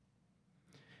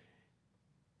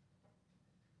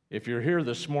If you're here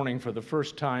this morning for the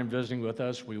first time visiting with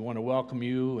us, we want to welcome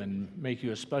you and make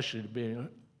you especially to be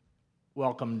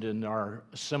welcomed in our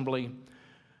assembly.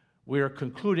 We are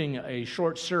concluding a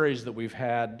short series that we've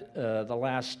had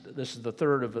this is the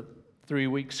third of a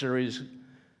 3-week series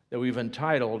that we've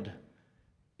entitled,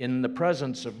 In the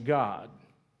Presence of God.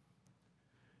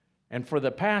 And for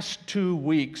the past 2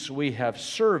 weeks, we have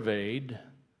surveyed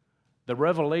the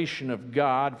revelation of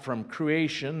God from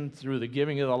creation through the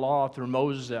giving of the law through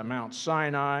Moses at Mount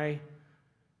Sinai.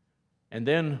 And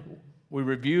then we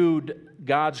reviewed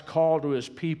God's call to his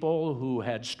people who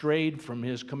had strayed from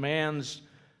his commands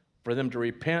for them to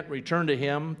repent, return to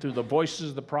him through the voices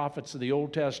of the prophets of the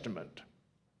Old Testament.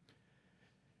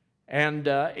 And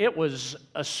it was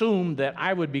assumed that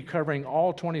I would be covering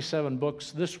all 27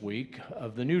 books this week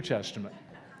of the New Testament.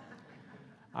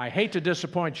 I hate to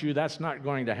disappoint you, that's not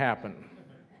going to happen.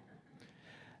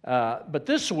 But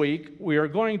this week, we are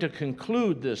going to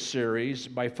conclude this series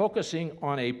by focusing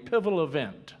on a pivotal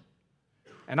event.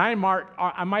 And I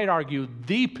might argue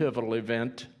the pivotal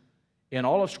event in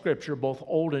all of Scripture, both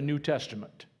Old and New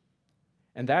Testament.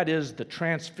 And that is the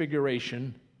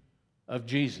transfiguration of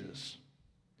Jesus.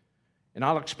 And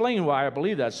I'll explain why I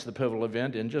believe that's the pivotal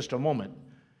event in just a moment.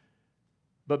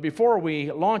 But before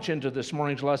we launch into this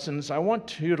morning's lessons, I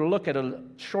want you to look at a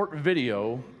short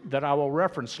video that I will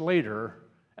reference later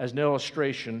as an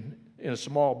illustration in a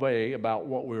small way about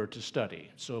what we are to study.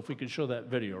 So if we could show that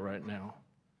video right now.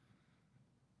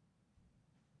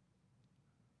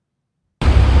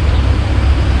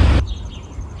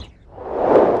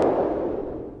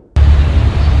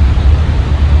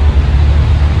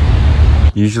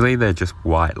 Usually they're just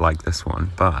white like this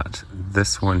one, but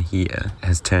this one here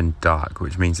has turned dark,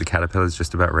 which means the caterpillar is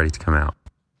just about ready to come out.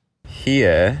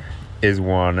 Here is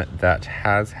one that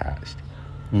has hatched.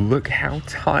 Look how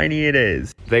tiny it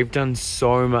is. They've done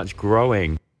so much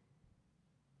growing.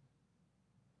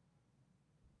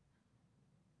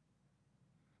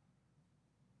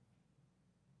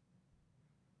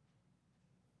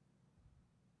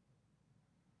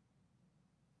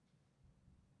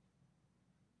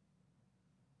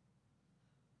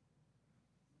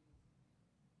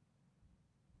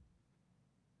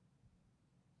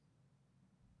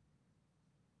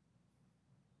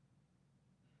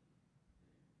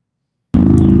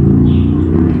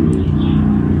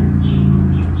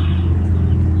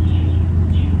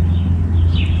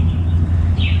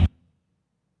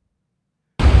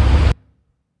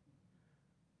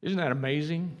 Isn't that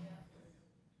amazing?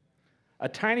 A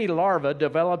tiny larva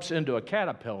develops into a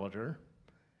caterpillar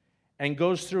and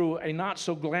goes through a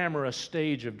not-so-glamorous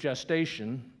stage of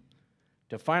gestation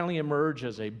to finally emerge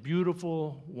as a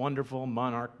beautiful, wonderful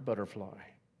monarch butterfly.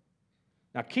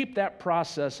 Now, keep that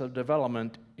process of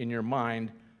development in your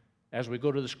mind as we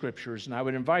go to the Scriptures. And I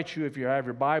would invite you, if you have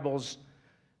your Bibles,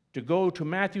 to go to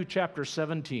Matthew chapter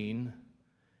 17,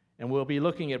 and we'll be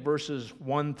looking at verses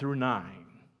 1 through 9.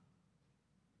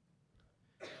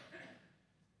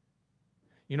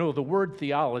 You know, the word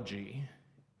theology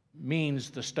means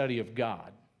the study of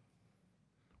God.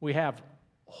 We have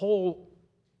whole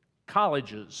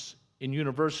colleges in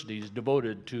universities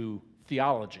devoted to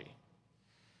theology.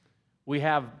 We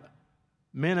have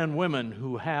men and women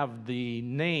who have the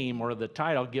name or the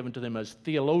title given to them as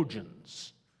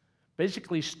theologians,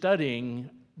 basically studying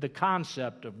the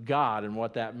concept of God and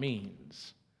what that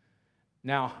means.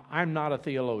 Now, I'm not a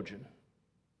theologian,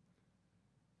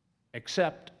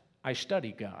 except I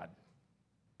study God,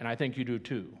 and I think you do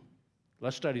too.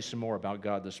 Let's study some more about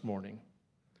God this morning.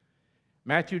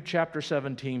 Matthew chapter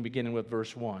 17, beginning with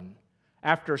verse 1.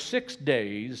 After 6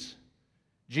 days,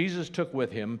 Jesus took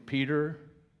with him Peter,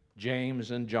 James,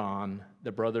 and John,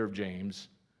 the brother of James,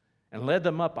 and led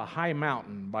them up a high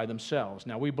mountain by themselves.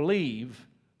 Now, we believe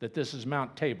that this is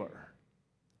Mount Tabor.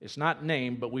 It's not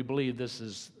named, but we believe this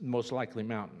is the most likely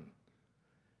mountain.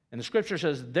 And the Scripture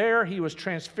says, there he was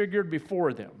transfigured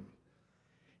before them.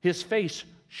 His face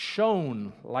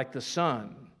shone like the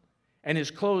sun, and his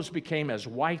clothes became as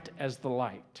white as the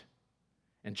light.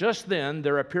 And just then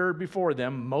there appeared before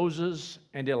them Moses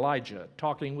and Elijah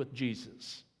talking with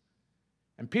Jesus.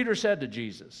 And Peter said to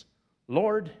Jesus,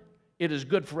 Lord, it is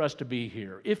good for us to be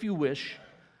here. If you wish,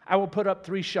 I will put up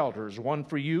 3 shelters, one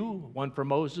for you, one for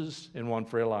Moses, and one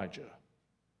for Elijah.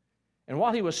 And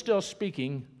while he was still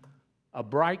speaking, a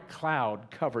bright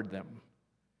cloud covered them.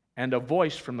 And a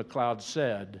voice from the cloud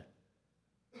said,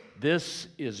 This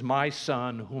is my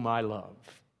Son whom I love.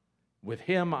 With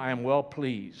him I am well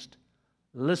pleased.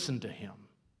 Listen to him.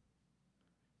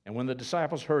 And when the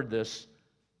disciples heard this,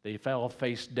 they fell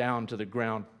face down to the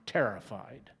ground,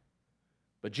 terrified.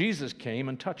 But Jesus came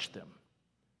and touched them.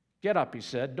 Get up, he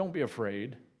said, don't be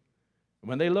afraid.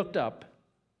 When they looked up,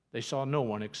 they saw no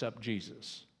one except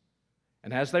Jesus.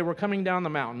 And as they were coming down the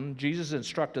mountain, Jesus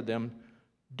instructed them,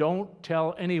 "Don't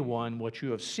tell anyone what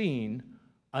you have seen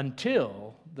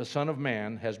until the Son of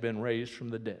Man has been raised from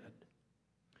the dead."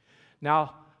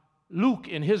 Now, Luke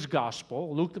in his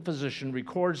gospel, Luke the physician,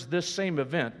 records this same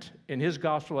event in his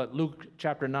gospel at Luke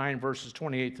chapter 9, verses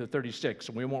 28 to 36,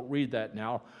 and we won't read that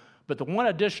now. But the one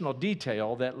additional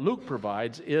detail that Luke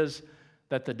provides is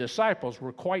that the disciples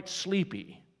were quite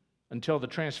sleepy until the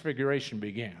transfiguration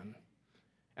began.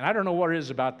 And I don't know what it is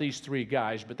about these three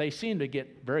guys, but they seem to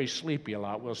get very sleepy a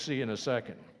lot. We'll see in a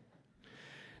second.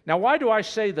 Now, why do I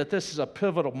say that this is a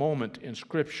pivotal moment in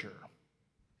Scripture?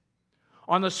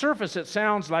 On the surface, it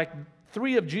sounds like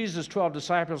 3 of Jesus' 12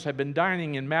 disciples had been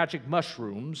dining in magic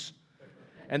mushrooms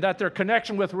and that their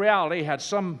connection with reality had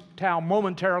somehow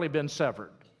momentarily been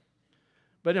severed.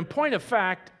 But in point of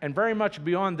fact, and very much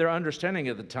beyond their understanding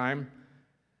at the time,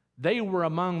 they were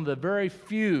among the very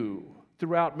few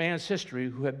throughout man's history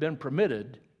who have been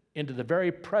permitted into the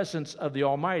very presence of the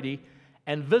Almighty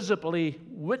and visibly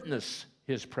witness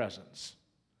His presence.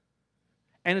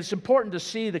 And it's important to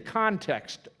see the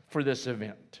context for this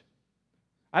event.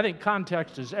 I think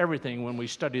context is everything when we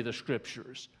study the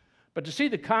Scriptures. But to see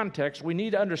the context, we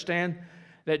need to understand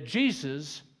that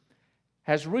Jesus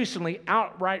has recently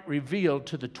outright revealed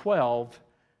to the 12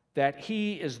 that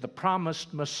He is the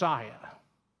promised Messiah.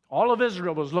 All of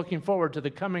Israel was looking forward to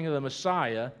the coming of the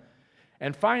Messiah,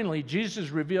 and finally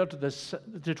Jesus revealed to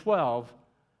the 12,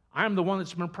 "I'm the one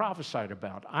that's been prophesied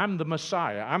about. I'm the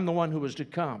Messiah. I'm the one who is to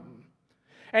come."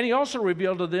 And He also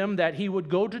revealed to them that He would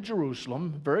go to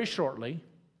Jerusalem very shortly,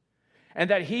 and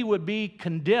that He would be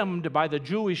condemned by the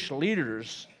Jewish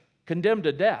leaders, condemned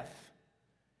to death.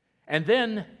 And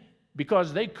then,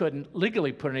 because they couldn't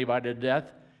legally put anybody to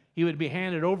death, He would be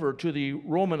handed over to the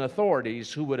Roman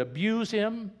authorities, who would abuse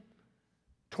Him,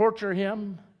 torture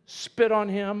Him, spit on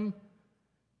Him,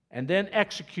 and then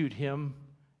execute Him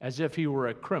as if He were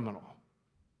a criminal.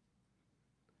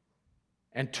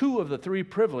 And 2 of the 3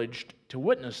 privileged to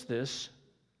witness this,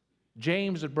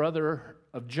 James, the brother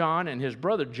of John, and his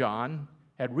brother John,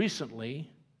 had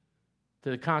recently, to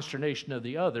the consternation of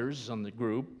the others on the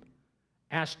group,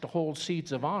 asked to hold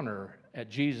seats of honor at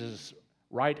Jesus'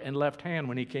 right and left hand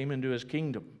when He came into His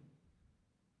kingdom.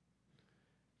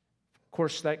 Of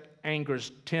course, that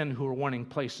angers 10 who are wanting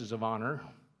places of honor,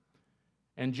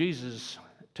 and Jesus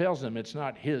tells them it's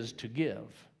not His to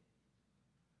give.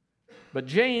 But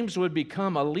James would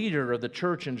become a leader of the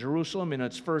church in Jerusalem in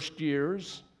its first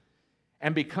years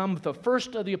and become the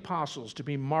first of the apostles to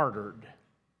be martyred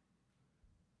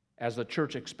as the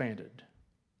church expanded.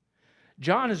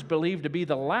 John is believed to be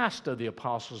the last of the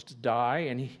apostles to die,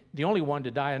 and the only one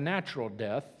to die a natural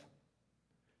death.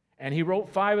 And he wrote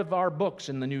 5 of our books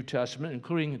in the New Testament,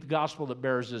 including the gospel that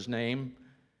bears his name,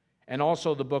 and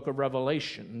also the book of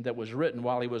Revelation that was written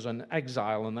while he was in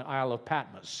exile in the Isle of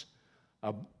Patmos,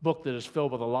 a book that is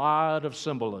filled with a lot of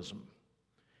symbolism.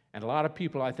 And a lot of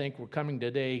people, I think, were coming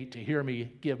today to hear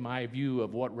me give my view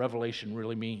of what Revelation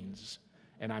really means.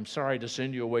 And I'm sorry to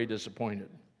send you away disappointed.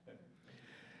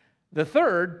 The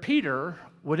third, Peter,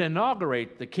 would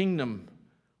inaugurate the kingdom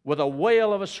with a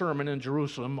whale of a sermon in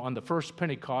Jerusalem on the first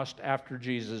Pentecost after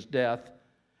Jesus' death.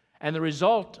 And the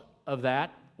result of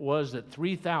that was that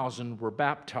 3,000 were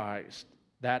baptized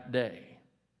that day.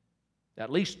 At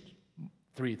least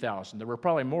 3,000. There were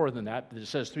probably more than that, but it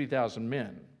says 3,000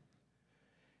 men.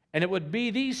 And it would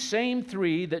be these same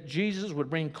 3 that Jesus would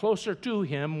bring closer to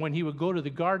Him when He would go to the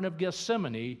Garden of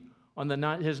Gethsemane on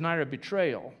his night of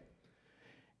betrayal.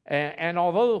 And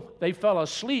although they fell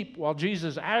asleep while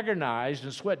Jesus agonized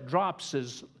and sweat drops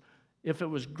as if it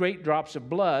was great drops of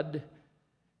blood,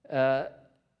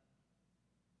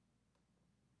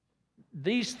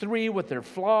 these 3, with their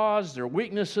flaws, their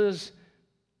weaknesses,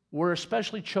 were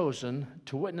especially chosen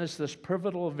to witness this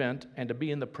pivotal event and to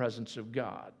be in the presence of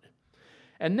God.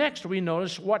 And next we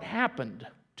notice what happened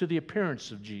to the appearance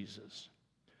of Jesus.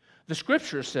 The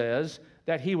Scripture says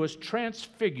that He was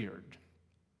transfigured.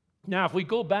 Now, if we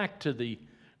go back to the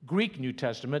Greek New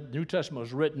Testament, the New Testament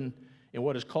was written in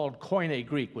what is called Koine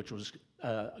Greek, which was,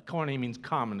 Koine means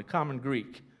common, the common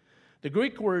Greek. The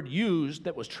Greek word used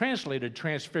that was translated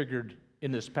transfigured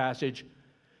in this passage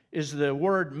is the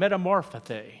word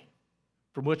metamorphothe,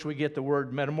 from which we get the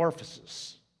word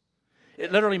metamorphosis.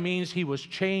 It literally means He was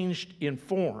changed in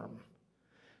form.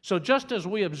 So just as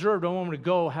we observed a moment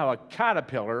ago how a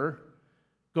caterpillar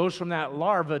goes from that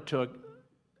larva to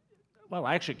well,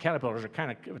 actually caterpillars are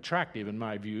kind of attractive in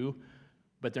my view,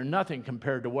 but they're nothing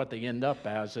compared to what they end up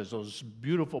as those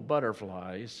beautiful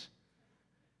butterflies.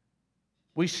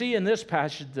 We see in this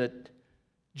passage that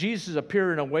Jesus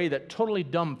appeared in a way that totally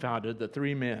dumbfounded the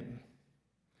three men.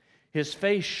 His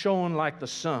face shone like the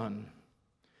sun.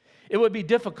 It would be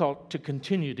difficult to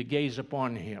continue to gaze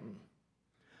upon him.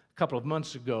 A couple of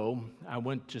months ago, I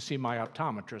went to see my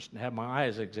optometrist and have my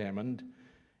eyes examined,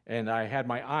 and I had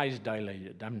my eyes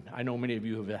dilated. I know many of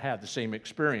you have had the same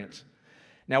experience.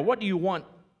 Now, what do you want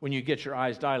when you get your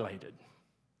eyes dilated?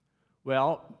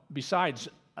 Well, besides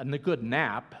a good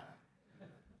nap,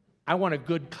 I want a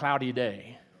good cloudy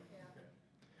day.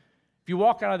 If you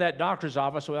walk out of that doctor's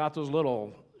office without those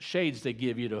little shades they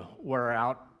give you to wear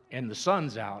out and the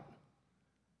sun's out,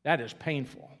 that is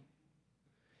painful.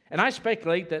 And I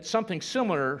speculate that something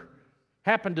similar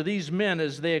happened to these men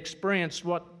as they experienced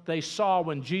what they saw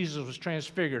when Jesus was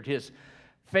transfigured. His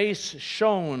face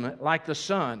shone like the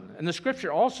sun. And the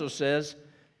scripture also says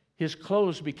his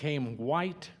clothes became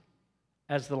white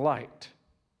as the light.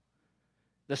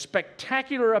 The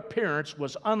spectacular appearance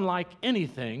was unlike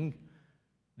anything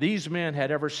these men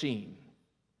had ever seen.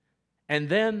 And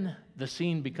then the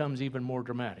scene becomes even more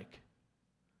dramatic.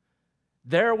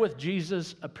 There with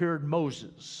Jesus appeared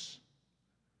Moses.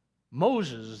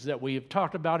 Moses that we have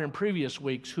talked about in previous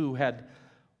weeks, who had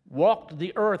walked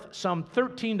the earth some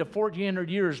 13 to 1400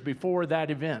 years before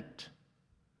that event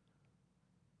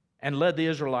and led the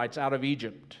Israelites out of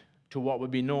Egypt to what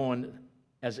would be known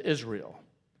as Israel.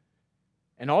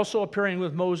 And also appearing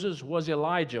with Moses was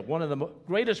Elijah, one of the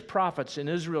greatest prophets in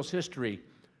Israel's history,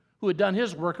 who had done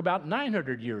his work about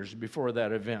 900 years before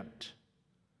that event.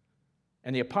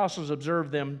 And the apostles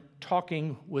observed them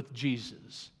talking with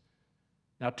Jesus.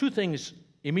 Now, two things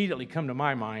immediately come to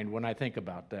my mind when I think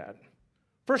about that.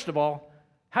 First of all,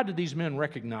 how did these men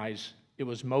recognize it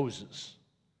was Moses?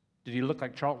 Did he look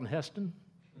like Charlton Heston?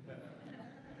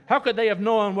 How could they have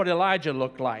known what Elijah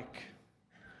looked like?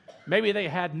 Maybe they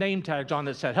had name tags on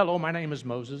that said, "Hello, my name is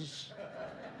Moses,"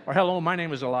 or "Hello, my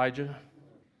name is Elijah."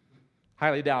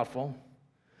 Highly doubtful.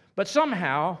 But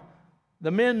somehow,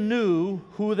 the men knew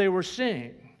who they were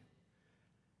seeing.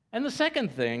 And the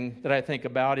second thing that I think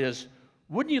about is,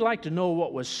 wouldn't you like to know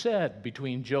what was said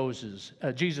between Jesus,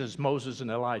 Moses,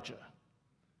 and Elijah?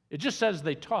 It just says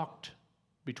they talked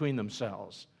between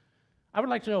themselves. I would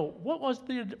like to know, what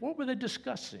were they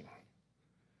discussing?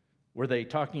 Were they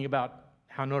talking about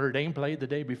how Notre Dame played the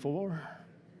day before?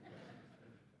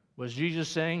 Was Jesus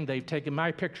saying, "They've taken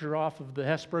my picture off of the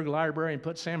Hesburgh Library and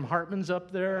put Sam Hartman's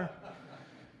up there"?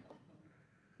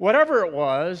 Whatever it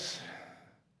was,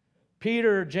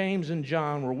 Peter, James, and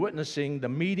John were witnessing the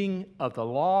meeting of the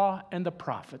law and the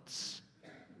prophets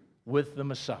with the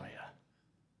Messiah.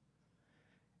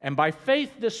 And by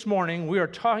faith this morning, we are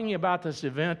talking about this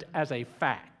event as a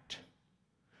fact.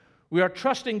 We are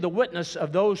trusting the witness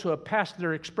of those who have passed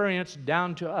their experience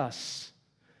down to us.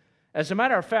 As a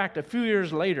matter of fact, a few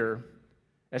years later,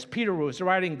 as Peter was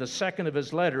writing the second of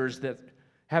his letters that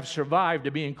have survived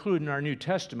to be included in our New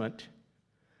Testament,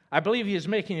 I believe he is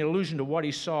making an allusion to what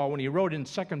he saw when he wrote in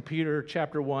 2 Peter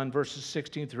chapter 1, verses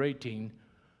 16 through 18,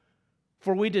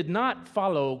 "For we did not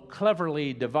follow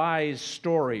cleverly devised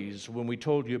stories when we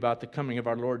told you about the coming of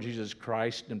our Lord Jesus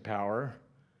Christ in power,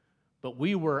 but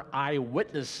we were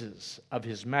eyewitnesses of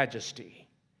his majesty.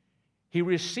 He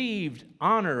received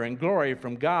honor and glory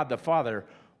from God the Father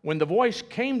when the voice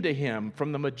came to him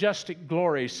from the majestic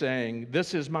glory saying,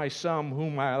 'This is my Son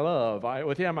whom I love.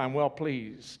 With him I'm well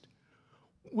pleased.'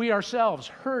 We ourselves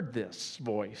heard this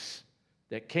voice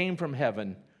that came from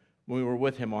heaven when we were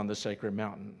with him on the sacred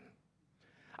mountain."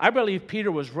 I believe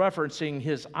Peter was referencing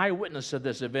his eyewitness of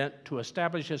this event to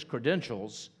establish his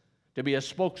credentials to be a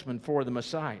spokesman for the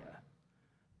Messiah.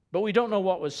 But we don't know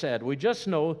what was said. We just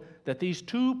know that these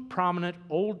two prominent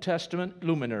Old Testament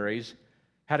luminaries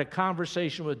had a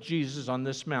conversation with Jesus on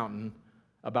this mountain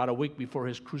about a week before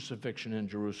his crucifixion in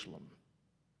Jerusalem.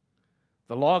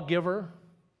 The lawgiver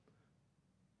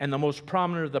and the most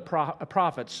prominent of the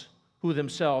prophets, who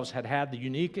themselves had had the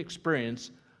unique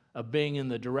experience of being in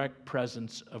the direct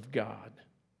presence of God.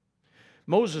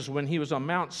 Moses, when he was on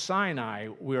Mount Sinai,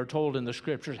 we are told in the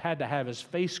scriptures, had to have his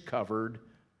face covered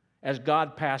as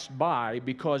God passed by,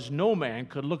 because no man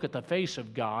could look at the face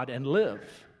of God and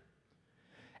live.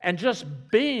 And just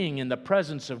being in the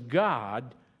presence of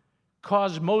God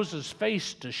caused Moses'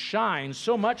 face to shine,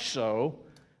 so much so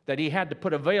that he had to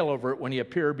put a veil over it when he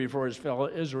appeared before his fellow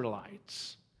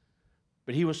Israelites.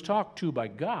 But he was talked to by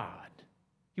God.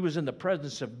 He was in the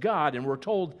presence of God, and we're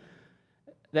told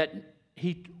that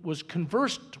he was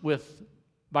conversed with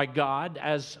by God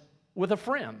as with a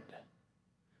friend.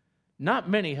 Not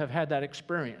many have had that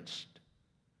experience.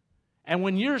 And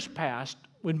when years passed,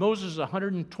 when Moses was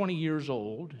 120 years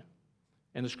old,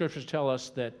 and the scriptures tell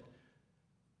us that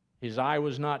His eye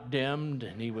was not dimmed,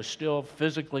 and he was still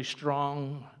physically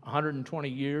strong, 120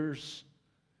 years.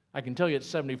 I can tell you at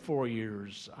 74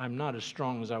 years, I'm not as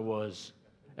strong as I was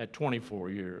at 24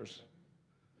 years.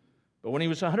 But when he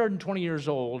was 120 years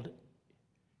old,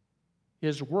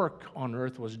 his work on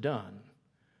earth was done.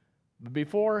 But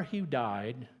before he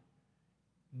died,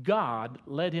 God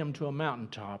led him to a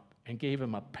mountaintop and gave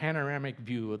him a panoramic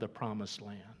view of the promised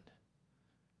land.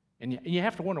 And you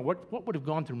have to wonder what would have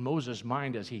gone through Moses'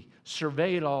 mind as he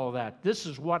surveyed all that. This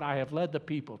is what I have led the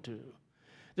people to.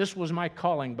 This was my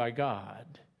calling by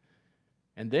God.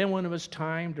 And then when it was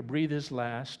time to breathe his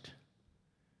last,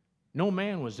 no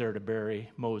man was there to bury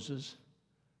Moses,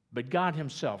 but God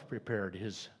himself prepared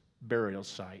his burial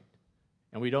site.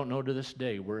 And we don't know to this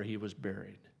day where he was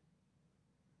buried.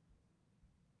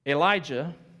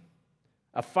 Elijah,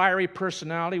 a fiery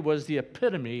personality, was the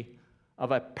epitome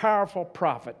of a powerful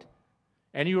prophet.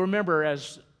 And you remember,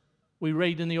 as we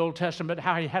read in the Old Testament,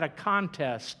 how he had a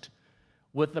contest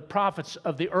with the prophets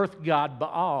of the earth god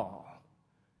Baal.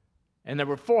 And there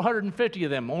were 450 of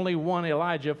them, only one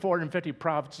Elijah, 450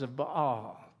 prophets of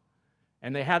Baal.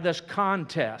 And they had this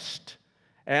contest.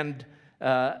 And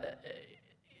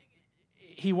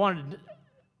he wanted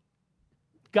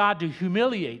God to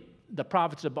humiliate the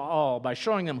prophets of Baal by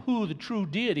showing them who the true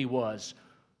deity was.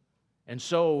 And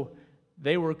so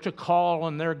they were to call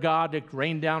on their God to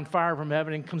rain down fire from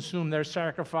heaven and consume their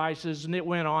sacrifices, and it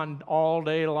went on all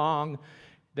day long.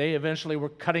 They eventually were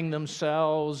cutting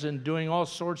themselves and doing all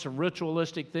sorts of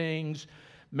ritualistic things,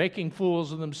 making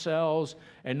fools of themselves,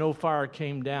 and no fire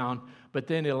came down. But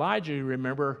then Elijah, you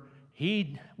remember,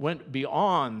 he went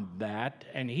beyond that,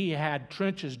 and he had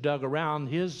trenches dug around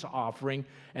his offering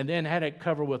and then had it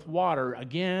covered with water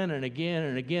again and again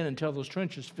and again until those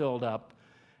trenches filled up.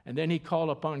 And then he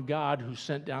called upon God, who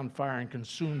sent down fire and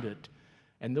consumed it.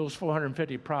 And those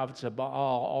 450 prophets of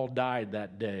Baal all died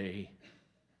that day.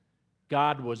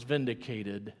 God was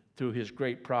vindicated through his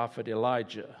great prophet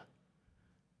Elijah.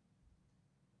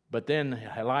 But then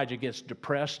Elijah gets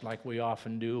depressed, like we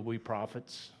often do, we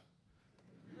prophets.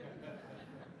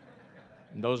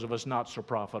 And those of us not so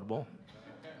profitable.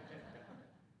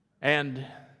 And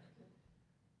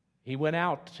he went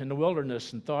out in the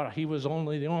wilderness and thought he was the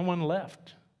only one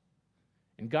left.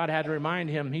 And God had to remind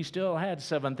him he still had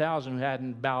 7,000 who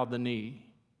hadn't bowed the knee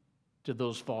to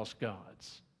those false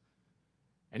gods.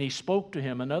 And he spoke to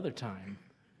him another time,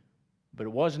 but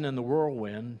it wasn't in the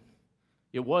whirlwind.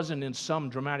 It wasn't in some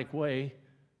dramatic way.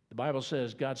 The Bible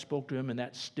says God spoke to him in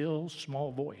that still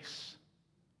small voice.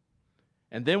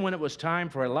 And then when it was time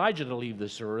for Elijah to leave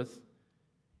this earth,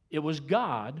 it was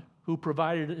God who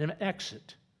provided an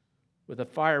exit with a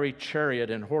fiery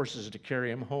chariot and horses to carry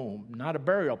him home. Not a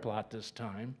burial plot this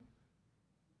time.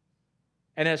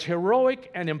 And as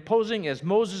heroic and imposing as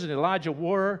Moses and Elijah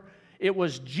were, it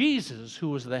was Jesus who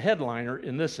was the headliner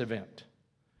in this event.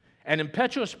 And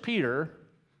impetuous Peter,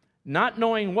 not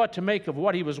knowing what to make of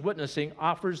what he was witnessing,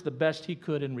 offers the best he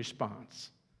could in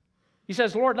response. He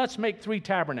says, Lord, let's make 3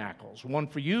 tabernacles, one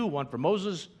for you, one for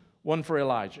Moses, one for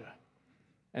Elijah.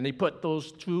 And they put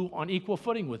those 2 on equal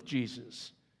footing with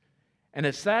Jesus. And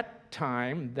it's that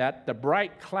time that the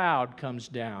bright cloud comes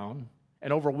down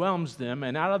and overwhelms them,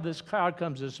 and out of this cloud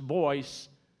comes this voice,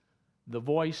 the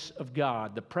voice of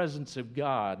God. The presence of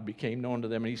God became known to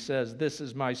them, and he says, this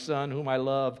is my son whom I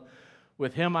love.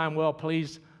 With him I'm well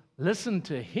pleased. Listen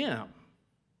to him.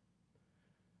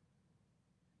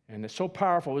 And so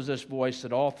powerful was this voice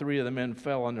that all 3 of the men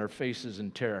fell on their faces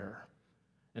in terror,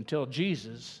 until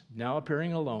Jesus, now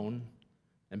appearing alone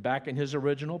and back in his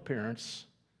original appearance,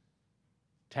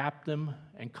 tapped them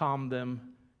and calmed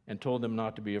them and told them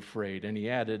not to be afraid. And he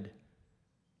added,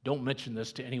 don't mention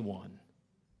this to anyone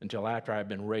until after I've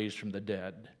been raised from the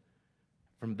dead.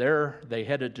 From there, they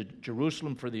headed to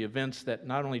Jerusalem for the events that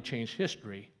not only changed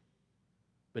history,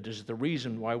 but is the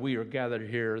reason why we are gathered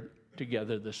here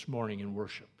together this morning in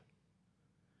worship.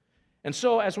 And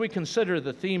so, as we consider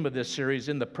the theme of this series,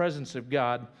 In the Presence of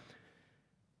God,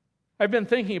 I've been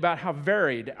thinking about how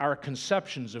varied our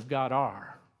conceptions of God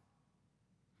are.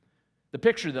 The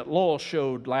picture that Lowell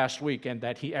showed last week and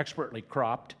that he expertly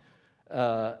cropped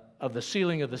of the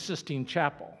ceiling of the Sistine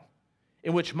Chapel,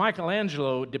 in which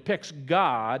Michelangelo depicts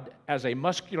God as a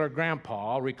muscular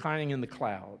grandpa reclining in the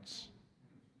clouds.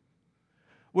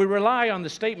 We rely on the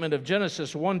statement of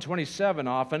Genesis 1:27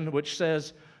 often, which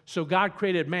says, so God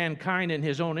created mankind in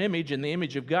his own image. In the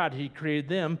image of God, he created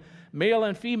them. Male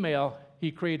and female,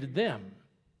 he created them.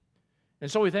 And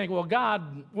so we think, well,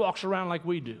 God walks around like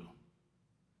we do.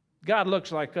 God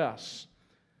looks like us.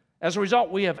 As a result,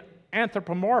 we have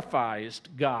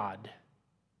anthropomorphized God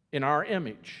in our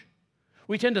image.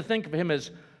 We tend to think of him as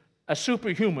a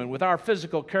superhuman with our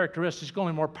physical characteristics,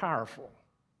 only more powerful.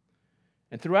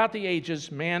 And throughout the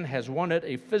ages, man has wanted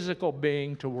a physical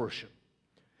being to worship.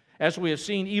 As we have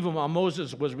seen, even while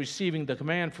Moses was receiving the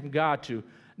command from God to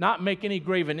not make any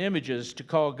graven images to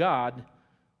call God,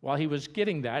 while he was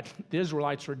getting that, the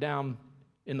Israelites were down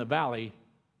in the valley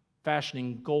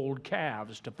fashioning gold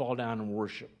calves to fall down and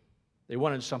worship. They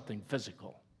wanted something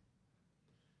physical.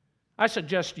 I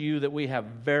suggest to you that we have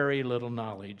very little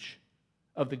knowledge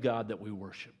of the God that we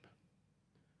worship.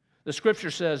 The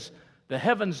scripture says, the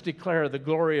heavens declare the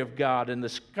glory of God, and the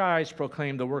skies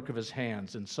proclaim the work of his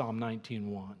hands, in Psalm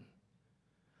 19:1.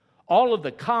 All of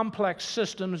the complex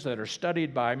systems that are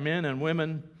studied by men and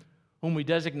women whom we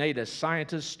designate as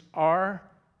scientists are,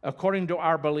 according to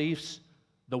our beliefs,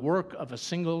 the work of a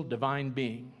single divine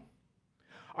being.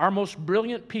 Our most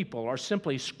brilliant people are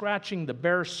simply scratching the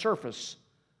bare surface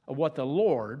of what the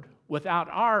Lord, without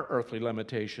our earthly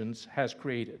limitations, has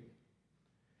created.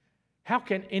 How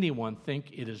can anyone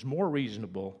think it is more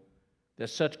reasonable that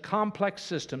such complex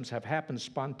systems have happened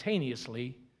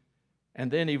spontaneously and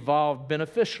then evolved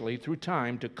beneficially through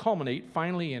time to culminate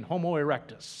finally in Homo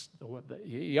erectus,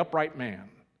 the upright man,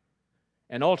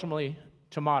 and ultimately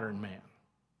to modern man?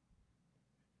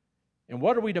 And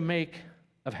what are we to make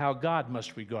of how God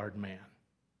must regard man?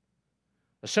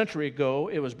 A century ago,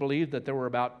 it was believed that there were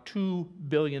about 2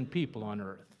 billion people on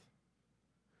earth.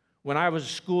 When I was at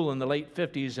school in the late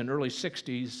 50s and early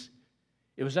 60s,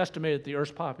 it was estimated the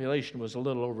Earth's population was a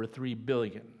little over 3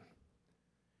 billion.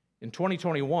 In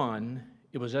 2021,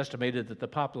 it was estimated that the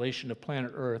population of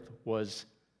planet Earth was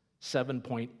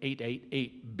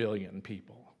 7.888 billion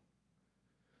people.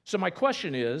 So my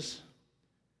question is,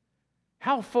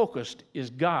 how focused is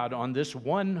God on this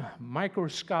one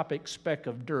microscopic speck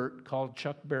of dirt called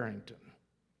Chuck Barrington,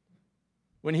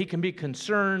 when he can be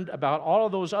concerned about all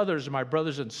of those others, my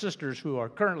brothers and sisters, who are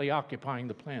currently occupying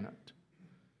the planet?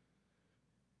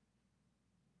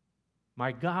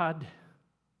 My God,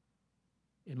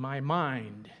 in my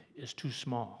mind, is too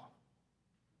small.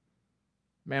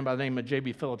 A man by the name of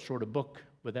J.B. Phillips wrote a book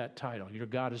with that title, Your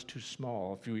God is Too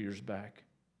Small, a few years back.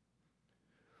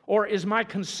 Or is my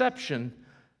conception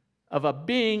of a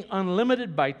being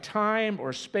unlimited by time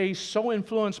or space so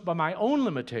influenced by my own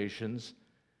limitations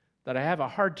that I have a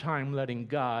hard time letting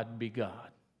God be God?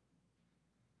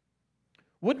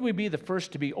 Wouldn't we be the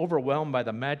first to be overwhelmed by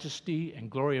the majesty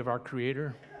and glory of our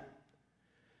Creator?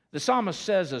 The psalmist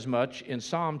says as much in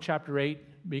Psalm chapter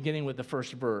 8, beginning with the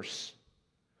first verse.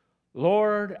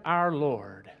 Lord, our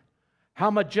Lord,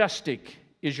 how majestic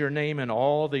is your name in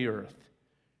all the earth.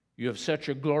 You have set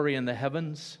your glory in the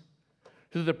heavens.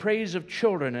 Through the praise of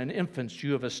children and infants,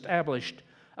 you have established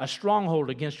a stronghold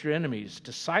against your enemies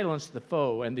to silence the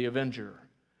foe and the avenger.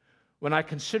 When I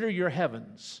consider your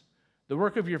heavens, the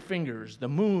work of your fingers, the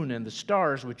moon and the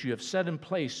stars which you have set in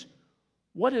place,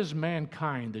 what is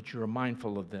mankind that you are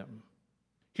mindful of them?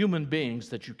 Human beings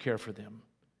that you care for them.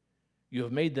 You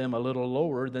have made them a little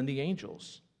lower than the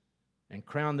angels and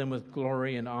crowned them with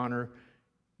glory and honor.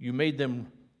 You made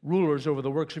them rulers over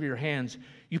the works of your hands.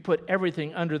 You put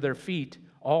everything under their feet,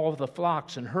 all of the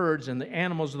flocks and herds and the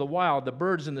animals of the wild, the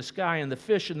birds in the sky and the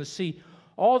fish in the sea,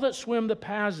 all that swim the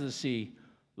paths of the sea.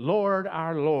 Lord,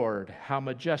 our Lord, how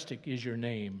majestic is your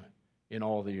name in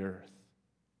all the earth.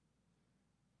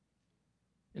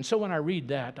 And so when I read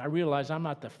that, I realize I'm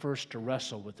not the first to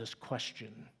wrestle with this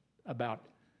question about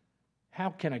how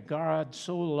can a God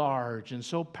so large and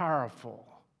so powerful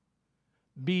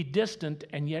be distant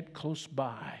and yet close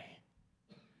by,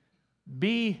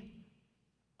 be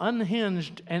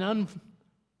unhinged and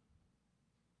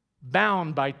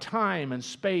unbound by time and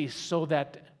space, so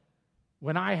that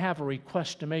when I have a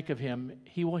request to make of him,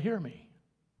 he will hear me.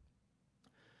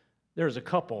 There's a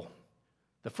couple.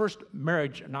 The first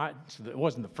marriage, it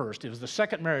wasn't the first, it was the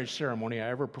second marriage ceremony I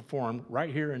ever performed right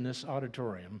here in this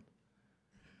auditorium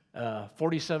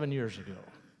 47 years ago.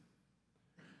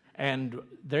 And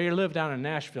they live down in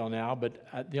Nashville now,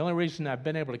 but the only reason I've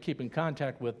been able to keep in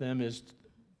contact with them is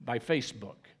by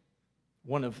Facebook,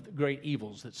 one of the great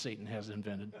evils that Satan has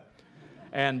invented.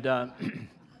 And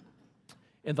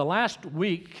in the last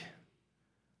week,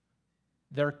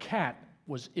 their cat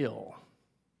was ill,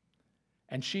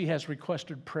 and she has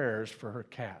requested prayers for her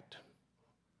cat.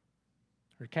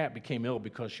 Her cat became ill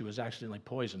because she was accidentally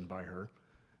poisoned by her.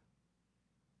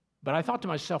 But I thought to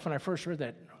myself when I first read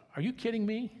that, are you kidding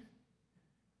me?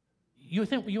 You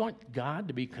think you want God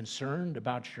to be concerned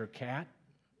about your cat,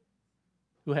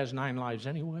 who has 9 lives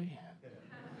anyway?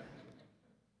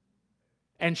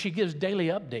 And she gives daily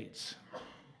updates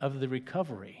of the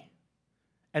recovery.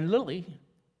 And Lily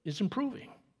is improving.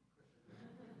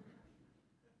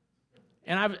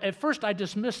 And at first I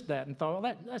dismissed that and thought,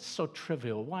 well, that's so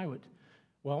trivial. Why would?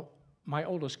 Well, my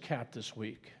oldest cat this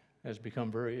week has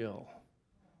become very ill.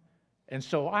 And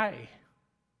so I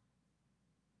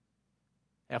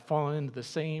have fallen into the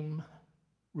same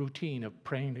routine of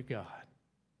praying to God.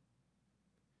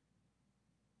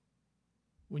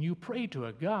 When you pray to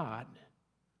a God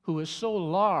who is so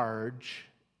large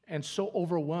and so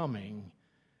overwhelming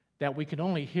that we can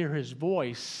only hear his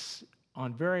voice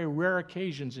on very rare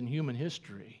occasions in human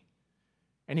history,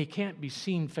 and he can't be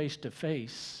seen face to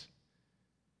face,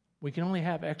 we can only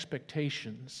have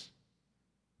expectations.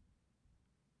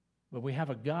 But we have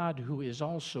a God who is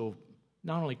also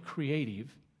not only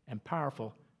creative and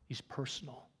powerful, he's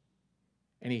personal,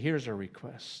 and he hears our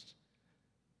requests.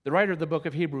 The writer of the book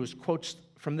of Hebrews quotes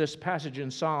from this passage in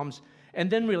Psalms and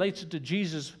then relates it to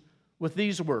Jesus with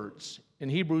these words in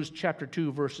Hebrews chapter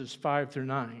 2, verses 5 through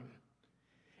 9.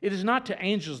 It is not to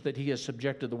angels that he has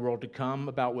subjected the world to come,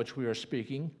 about which we are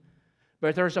speaking,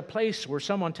 but there is a place where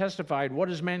someone testified,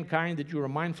 "What is mankind that you are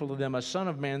mindful of them, a son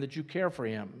of man that you care for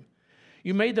him?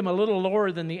 You made them a little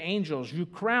lower than the angels. You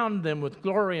crowned them with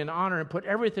glory and honor and put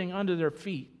everything under their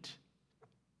feet."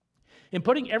 In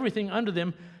putting everything under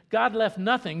them, God left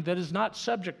nothing that is not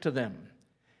subject to them.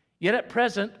 Yet at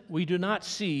present, we do not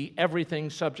see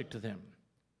everything subject to them.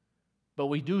 But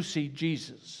we do see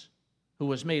Jesus, who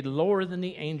was made lower than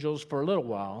the angels for a little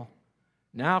while,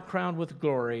 now crowned with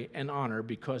glory and honor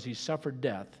because he suffered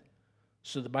death,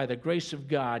 so that by the grace of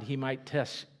God he might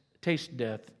taste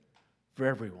death for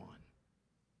everyone.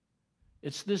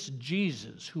 It's this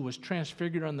Jesus who was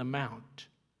transfigured on the Mount,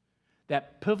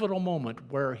 that pivotal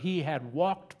moment where he had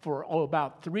walked for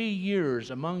about 3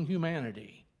 years among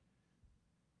humanity.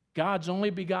 God's only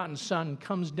begotten Son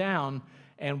comes down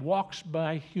and walks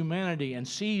by humanity and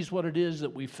sees what it is that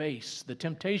we face, the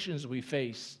temptations we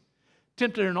face,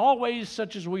 tempted in all ways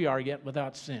such as we are, yet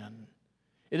without sin.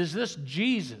 It is this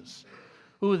Jesus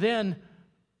who then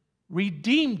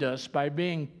redeemed us by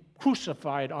being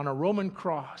crucified on a Roman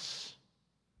cross.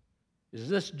 It is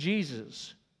this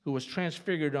Jesus who was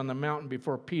transfigured on the mountain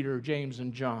before Peter, James,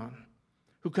 and John,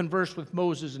 who conversed with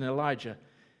Moses and Elijah,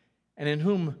 and in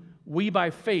whom we by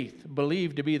faith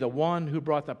believe to be the one who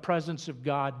brought the presence of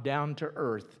God down to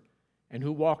earth and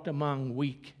who walked among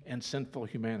weak and sinful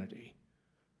humanity,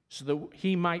 so that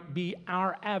he might be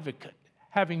our advocate,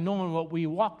 having known what we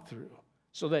walked through,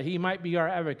 so that he might be our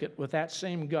advocate with that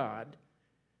same God.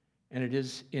 And it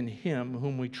is in him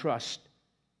whom we trust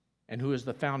and who is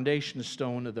the foundation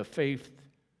stone of the faith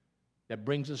that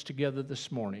brings us together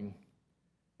this morning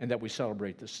and that we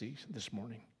celebrate this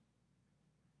morning.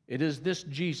 It is this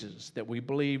Jesus that we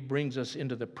believe brings us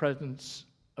into the presence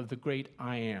of the great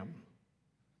I Am.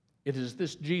 It is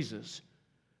this Jesus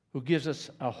who gives us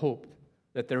a hope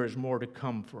that there is more to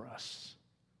come for us.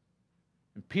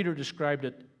 And Peter described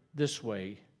it this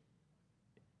way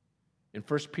in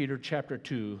 1 Peter chapter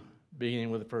 2, beginning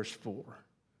with verse 4.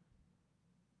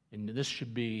 And this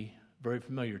should be very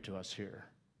familiar to us here.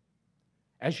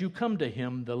 As you come to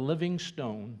him, the living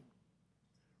stone,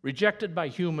 rejected by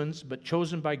humans, but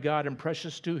chosen by God and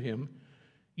precious to him,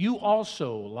 you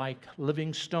also, like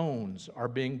living stones, are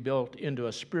being built into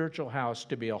a spiritual house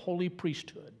to be a holy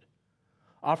priesthood,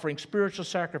 offering spiritual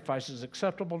sacrifices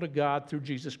acceptable to God through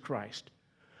Jesus Christ.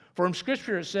 For in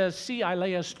Scripture it says, "See, I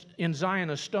lay in Zion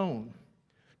a stone,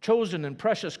 chosen and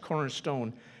precious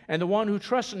cornerstone, and the one who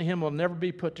trusts in him will never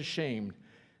be put to shame.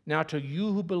 Now to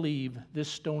you who believe, this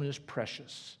stone is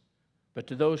precious. But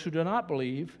to those who do not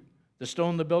believe, the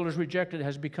stone the builders rejected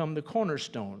has become the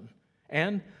cornerstone,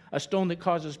 and a stone that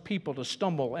causes people to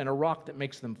stumble and a rock that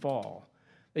makes them fall.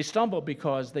 They stumble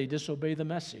because they disobey the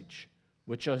message,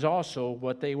 which is also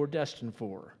what they were destined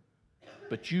for.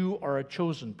 But you are a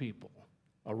chosen people,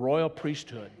 a royal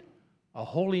priesthood, a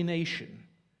holy nation,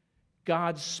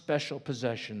 God's special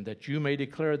possession, that you may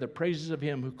declare the praises of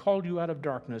him who called you out of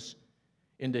darkness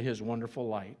into his wonderful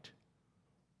light.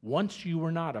 Once you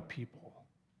were not a people,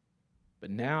 but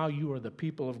now you are the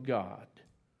people of God.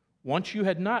 Once you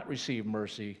had not received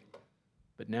mercy,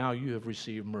 but now you have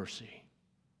received mercy."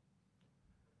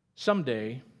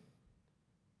 Someday,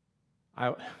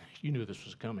 you knew this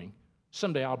was coming.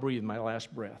 Someday I'll breathe my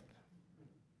last breath.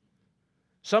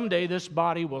 Someday this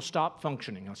body will stop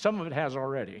functioning. Now, some of it has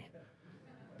already.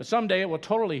 But someday it will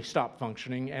totally stop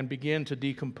functioning and begin to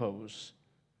decompose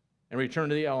and return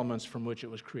to the elements from which it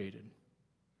was created.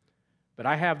 But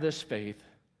I have this faith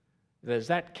that as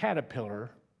that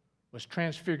caterpillar was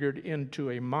transfigured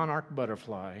into a monarch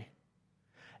butterfly,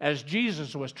 as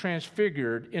Jesus was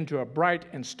transfigured into a bright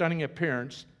and stunning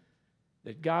appearance,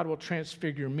 that God will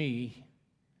transfigure me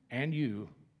and you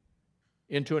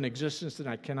into an existence that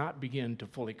I cannot begin to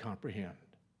fully comprehend.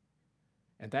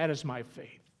 And that is my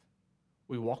faith.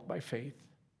 We walk by faith,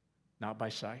 not by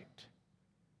sight.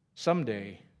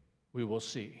 Someday we will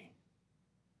see.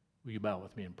 Will you bow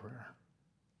with me in prayer?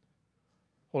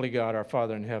 Holy God, our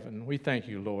Father in heaven, we thank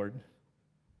you, Lord,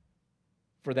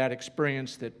 for that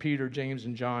experience that Peter, James,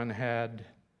 and John had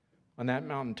on that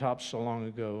mountaintop so long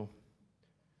ago,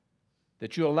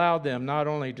 that you allowed them not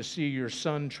only to see your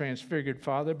Son transfigured,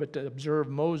 Father, but to observe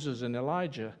Moses and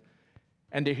Elijah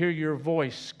and to hear your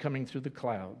voice coming through the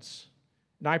clouds.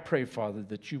 And I pray, Father,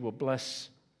 that you will bless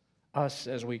us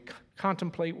as we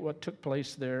contemplate what took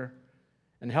place there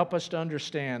and help us to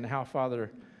understand how,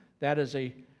 Father, that is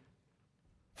a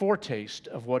foretaste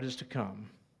of what is to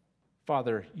come.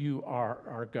 Father, you are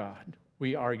our God.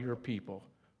 We are your people.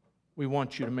 We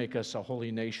want you to make us a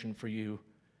holy nation for you.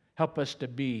 Help us to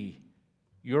be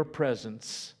your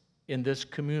presence in this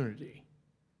community,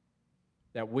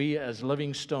 that we as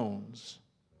living stones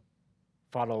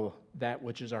follow that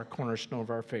which is our cornerstone of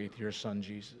our faith, your Son,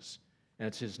 Jesus. And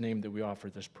it's his name that we offer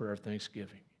this prayer of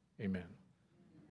thanksgiving. Amen.